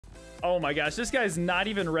Oh my gosh, this guy's not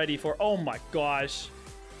even ready for... Oh my gosh.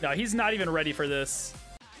 No, he's not even ready for this.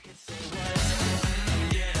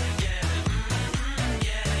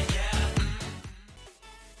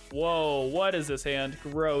 Whoa, what is this hand?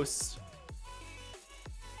 Gross.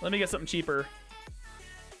 Let me get something cheaper.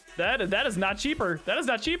 That is not cheaper. That is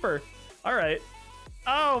not cheaper. All right.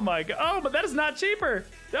 Oh my god. Oh, but that is not cheaper.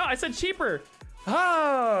 No, I said cheaper.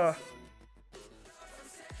 Ah.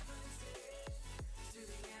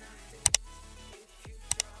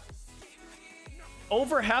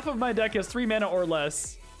 Over half of my deck has 3 mana or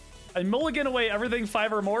less. I mulligan away everything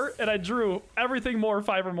 5 or more, and I drew everything more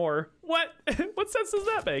 5 or more. What? What sense does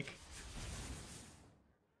that make?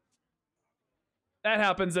 That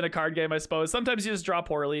happens in a card game, I suppose. Sometimes you just draw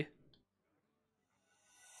poorly.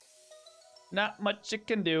 Not much you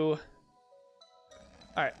can do.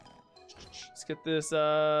 All right. Let's get this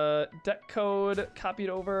deck code copied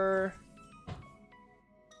over.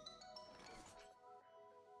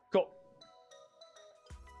 Cool.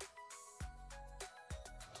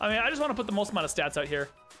 I mean, I just want to put the most amount of stats out here.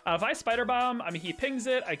 If I Spider Bomb, I mean, he pings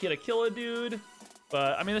it. I get a kill a dude.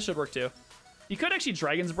 But, I mean, this should work too. You could actually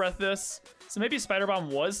Dragon's Breath this. So maybe Spider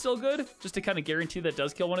Bomb was still good, just to kind of guarantee that it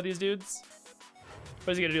does kill one of these dudes.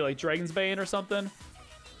 What is he gonna do, like Dragon's Bane or something?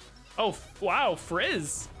 Oh, wow,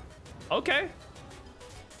 Frizz. Okay.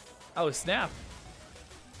 Oh, snap.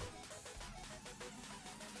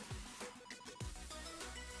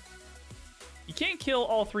 You can't kill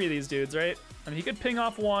all 3 of these dudes, right? I mean, he could ping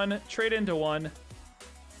off one, trade into one.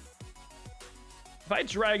 If I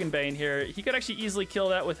Dragonbane here, he could actually easily kill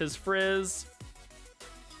that with his Frizz.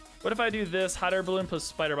 What if I do this hot air balloon plus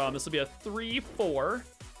Spider Bomb? This will be a 3/4.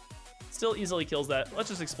 Still easily kills that. Let's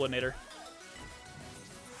just Explodinator.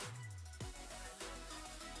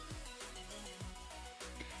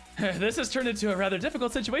 This has turned into a rather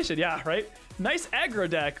difficult situation. Yeah, right? Nice aggro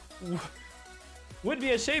deck. Would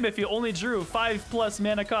be a shame if you only drew 5+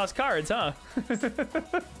 mana cost cards, huh?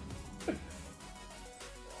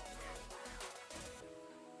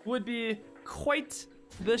 Would be quite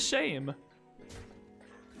the shame.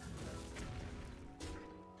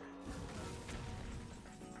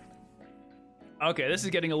 Okay, this is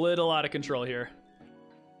getting a little out of control here.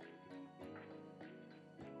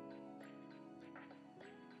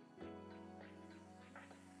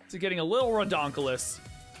 This is getting a little redonkulous.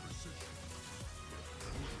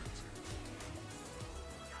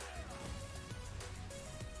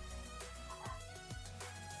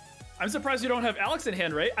 I'm surprised you don't have Alex in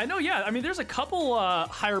hand, right? I know, yeah. I mean, there's a couple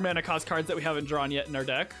higher mana cost cards that we haven't drawn yet in our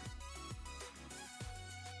deck.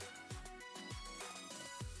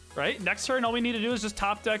 Right? Next turn, all we need to do is just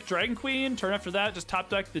top deck Dragonqueen. Turn after that, just top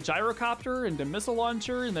deck the Gyrocopter and the Missile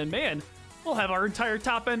Launcher. And then, man, we'll have our entire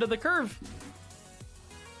top end of the curve.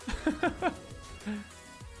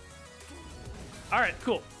 All right,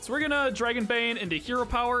 cool. So we're going to Dragonbane into Hero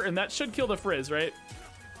Power, and that should kill the Frizz, right?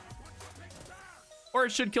 Or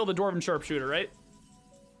it should kill the Dwarven Sharpshooter, right?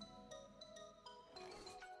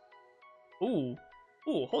 Ooh.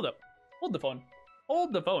 Ooh, hold up. Hold the phone.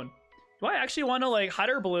 Hold the phone. Do I actually want to, like, Hot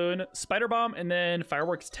Air Balloon, Spider Bomb, and then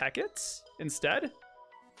Fireworks Tech it instead?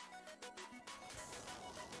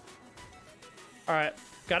 All right.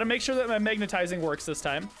 Got to make sure that my Magnetizing works this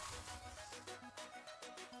time.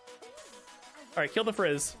 All right, kill the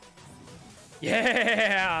Frizz.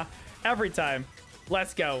 Yeah! Every time.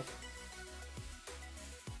 Let's go.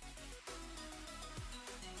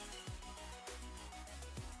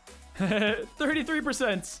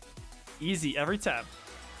 %. Easy every time.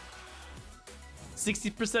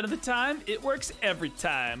 60% of the time, it works every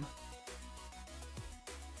time.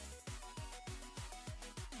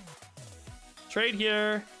 Trade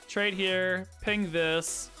here, ping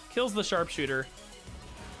this, kills the Sharpshooter.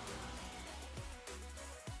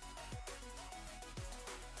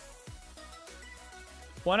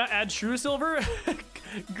 Wanna add True Silver?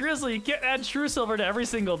 Grizzly, you can't add True Silver to every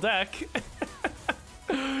single deck.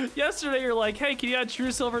 Yesterday you're like, hey, can you add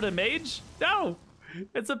True Silver to Mage? No,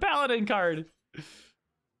 it's a Paladin card.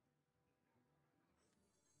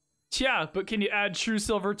 Yeah, but can you add True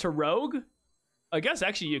Silver to Rogue? I guess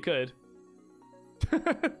actually you could.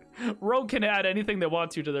 Rogue can add anything they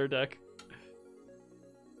want to their deck.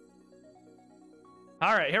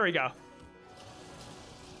 All right, here we go.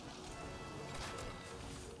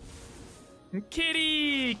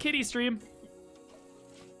 Kitty stream.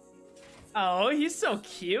 Oh, he's so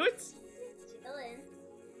cute. Chillin'.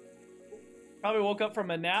 Probably woke up from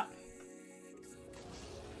a nap.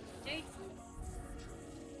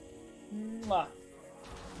 Mwah.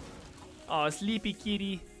 Oh, sleepy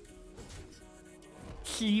kitty.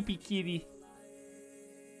 Sleepy kitty.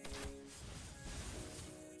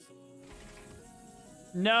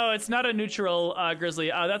 No, it's not a neutral Grizzly.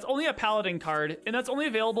 That's only a Paladin card, and that's only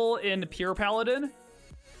available in Pure Paladin.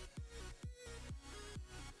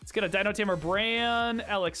 Let's get a Dinotamer, Brann,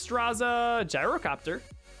 Alexstrasza, Gyrocopter.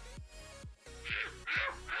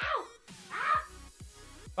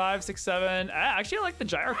 5, 6, 7. Actually, I like the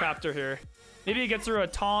Gyrocopter here. Maybe it gets through a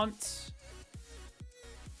taunt.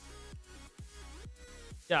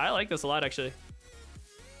 Yeah, I like this a lot, actually.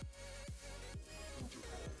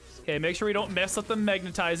 Okay, make sure we don't mess up the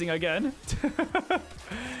magnetizing again.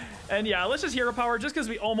 And yeah, let's just hero power just because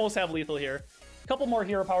we almost have lethal here. A couple more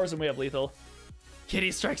hero powers and we have lethal.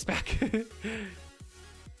 Kitty strikes back.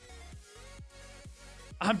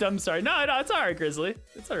 I'm dumb, sorry. No, it's all right, Grizzly.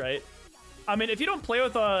 It's all right. I mean, if you don't play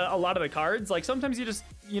with a lot of the cards, like sometimes you just,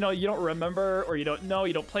 you know, you don't remember or you don't know,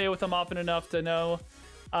 you don't play with them often enough to know.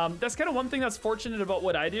 That's kind of one thing that's fortunate about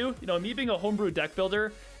what I do. You know, me being a homebrew deck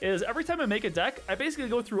builder is every time I make a deck, I basically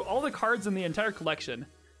go through all the cards in the entire collection.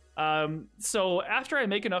 So after I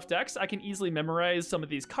make enough decks, I can easily memorize some of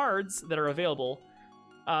these cards that are available.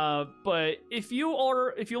 But if you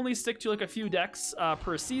only stick to like a few decks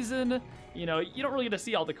per season, you know, you don't really get to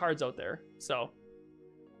see all the cards out there. So,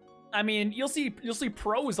 I mean, you'll see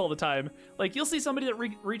pros all the time. Like you'll see somebody that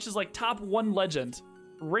reaches like top 1 legend,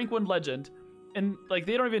 rank 1 legend. And like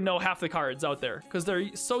they don't even know half the cards out there because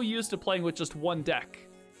they're so used to playing with just one deck,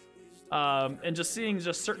 and just seeing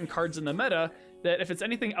just certain cards in the meta that if it's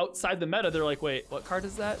anything outside the meta, they're like, wait, what card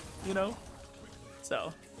is that? You know? So,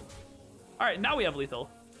 all right, now we have lethal.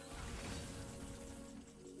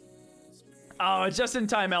 Oh, just in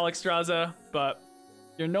time, Alexstrasza, but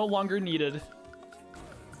you're no longer needed.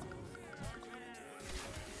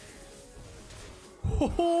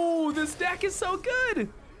 Oh, this deck is so good.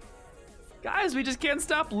 Guys, we just can't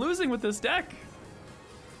stop losing with this deck.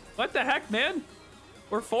 What the heck, man?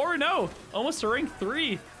 We're 4-0, almost to rank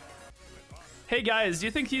 3. Hey guys, do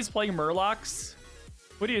you think he's playing Murlocs?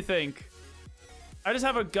 What do you think? I just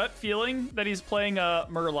have a gut feeling that he's playing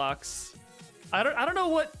Murlocs. I don't know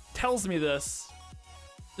what tells me this.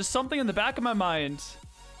 There's something in the back of my mind.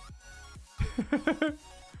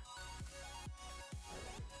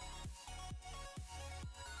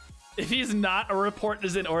 If he's not, a report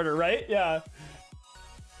is in order, right? Yeah.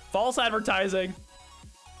 False advertising.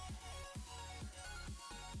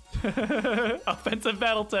 Offensive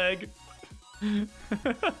battle tag.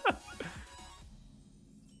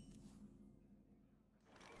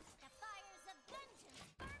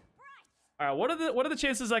 All right, what are the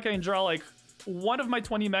chances I can draw like one of my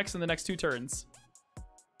 20 mechs in the next 2 turns?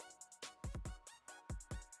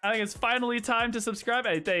 I think it's finally time to subscribe.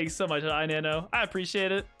 Hey, thanks so much, iNano. I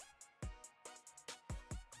appreciate it.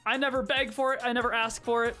 I never beg for it. I never ask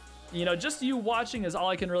for it. You know, just you watching is all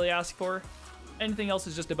I can really ask for. Anything else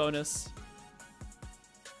is just a bonus.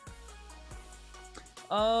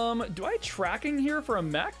 Do I tracking here for a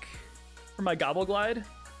mech? For my Gobble Glide?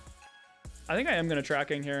 I think I am gonna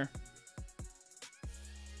tracking here.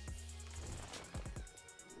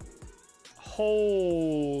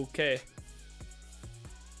 Okay.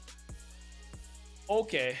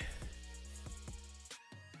 Okay.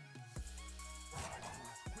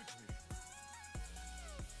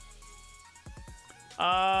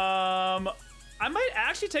 I might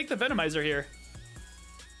actually take the Venomizer here.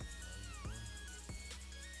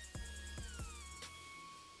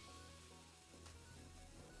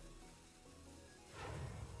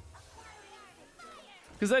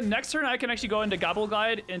 Because then next turn I can actually go into Gobble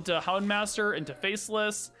Glide, into Houndmaster, into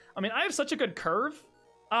Faceless. I mean, I have such a good curve.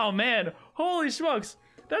 Oh man, holy smokes.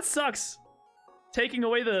 That sucks. Taking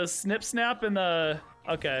away the Snip Snap and the...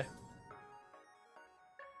 Okay.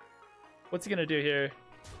 What's he gonna do here?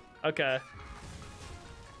 Okay.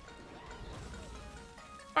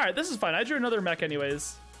 Alright, this is fine. I drew another mech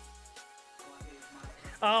anyways.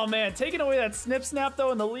 Oh man, taking away that Snip Snap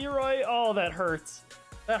though and the Leroy, oh, that hurts.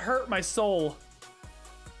 That hurt my soul.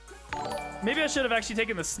 Maybe I should have actually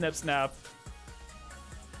taken the Snip Snap.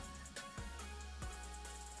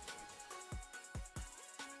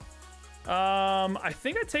 I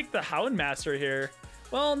think I take the Houndmaster here.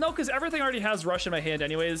 Well, no, because everything already has Rush in my hand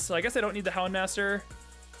anyways, so I guess I don't need the Houndmaster.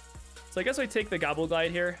 So I guess I take the Gobble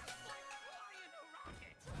Glide here.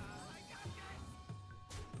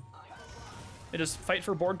 I just fight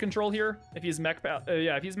for board control here. If he's Mech,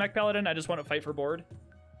 if he's Mech Paladin, I just want to fight for board.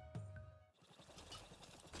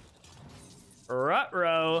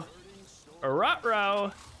 Ruh-roh.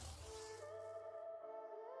 Ruh-roh.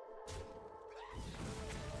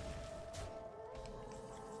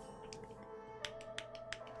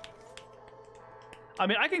 I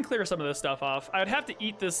mean, I can clear some of this stuff off. I would have to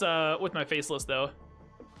eat this with my Faceless, though.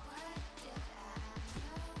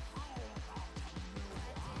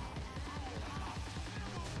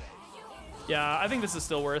 Yeah, I think this is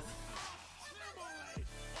still worth.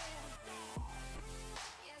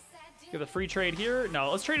 Get the free trade here.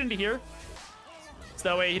 No, let's trade into here. So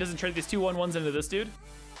that way he doesn't trade these 2/1/1s into this dude.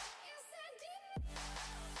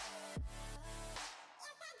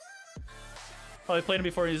 Probably played him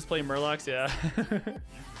before he was playing Murlocs, yeah.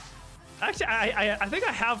 Actually, I think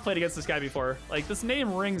I have played against this guy before. Like, this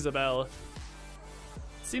name rings a bell.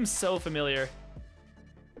 Seems so familiar.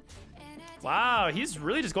 Wow, he's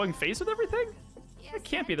really just going face with everything? That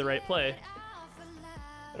can't be the right play.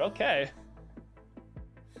 But okay.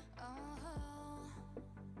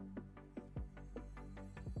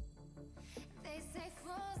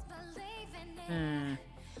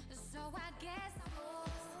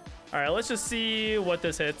 All right, let's just see what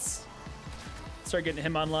this hits. Start getting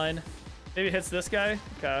him online. Maybe it hits this guy.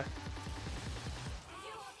 Okay.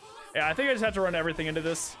 Yeah, I think I just have to run everything into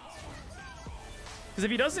this. Because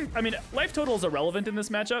if he doesn't, I mean, life total is irrelevant in this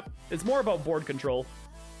matchup. It's more about board control.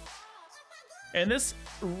 And this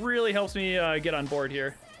really helps me get on board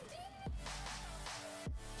here.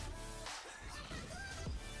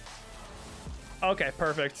 Okay,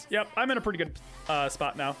 perfect. Yep, I'm in a pretty good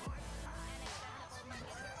spot now.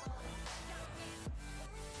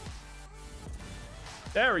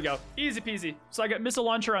 There we go. Easy peasy. So I got Missile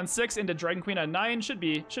Launcher on 6 into Dragonqueen on 9. Should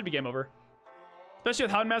be game over. Especially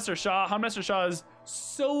with Houndmaster Shaw. Houndmaster Shaw is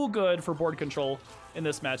so good for board control in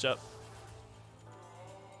this matchup.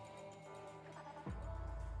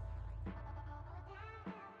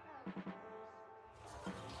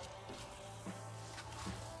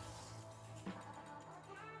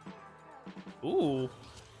 Ooh.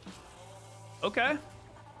 Okay.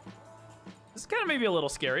 This is kind of maybe a little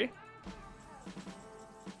scary.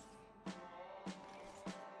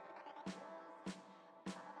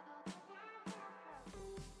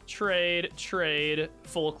 Trade,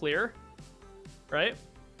 full clear, right?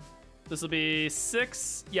 This will be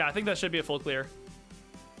 6. Yeah, I think that should be a full clear.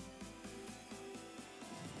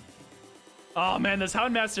 Oh man, this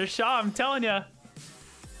Houndmaster Shaw, I'm telling ya.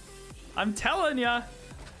 I'm telling ya.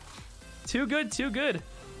 Too good, too good.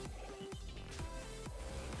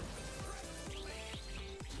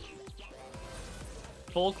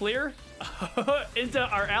 Full clear into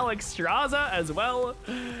our Alexstrasza as well.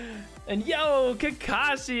 And yo,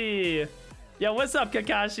 Kakashi. Yo, what's up,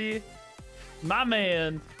 Kakashi? My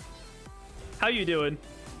man. How you doing?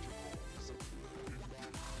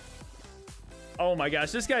 Oh my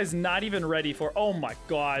gosh, this guy's not even ready for, oh my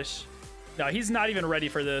gosh. No, he's not even ready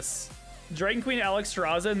for this. Dragonqueen,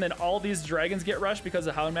 Alexstrasza, and then all these dragons get rushed because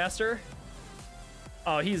of Houndmaster.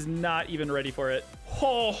 Oh, he's not even ready for it.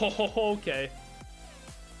 Oh, okay.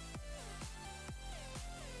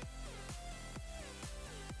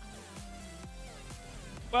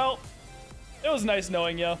 Well, it was nice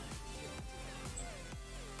knowing you.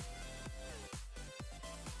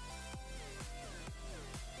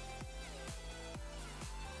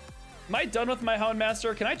 Am I done with my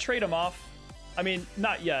Houndmaster? Can I trade him off? I mean,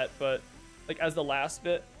 not yet, but like as the last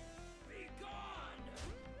bit.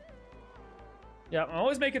 Yeah, I'm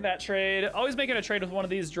always making that trade. Always making a trade with one of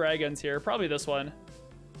these dragons here. Probably this one.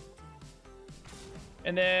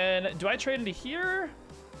 And then, do I trade into here?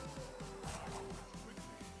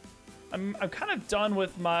 I'm kind of done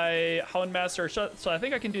with my Houndmaster, so I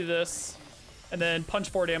think I can do this. And then punch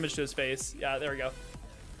 4 damage to his face. Yeah, there we go.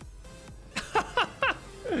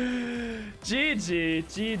 GG,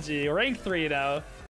 GG. Rank 3 now.